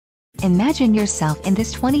Imagine yourself in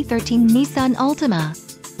this 2013 Nissan Altima.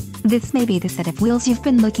 This may be the set of wheels you've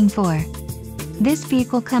been looking for. This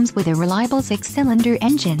vehicle comes with a reliable 6-cylinder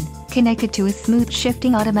engine, connected to a smooth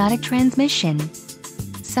shifting automatic transmission.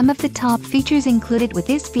 Some of the top features included with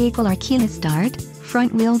this vehicle are keyless start,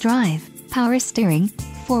 front-wheel drive, power steering,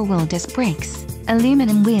 4-wheel disc brakes,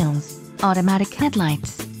 aluminum wheels, automatic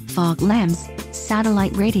headlights, fog lamps,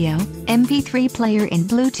 satellite radio, MP3 player and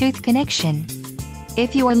Bluetooth connection.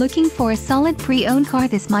 If you are looking for a solid pre-owned car,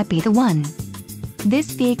 this might be the one.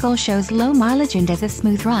 This vehicle shows low mileage and has a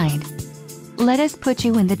smooth ride. Let us put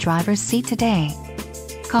you in the driver's seat today.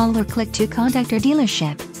 Call or click to contact our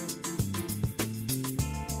dealership.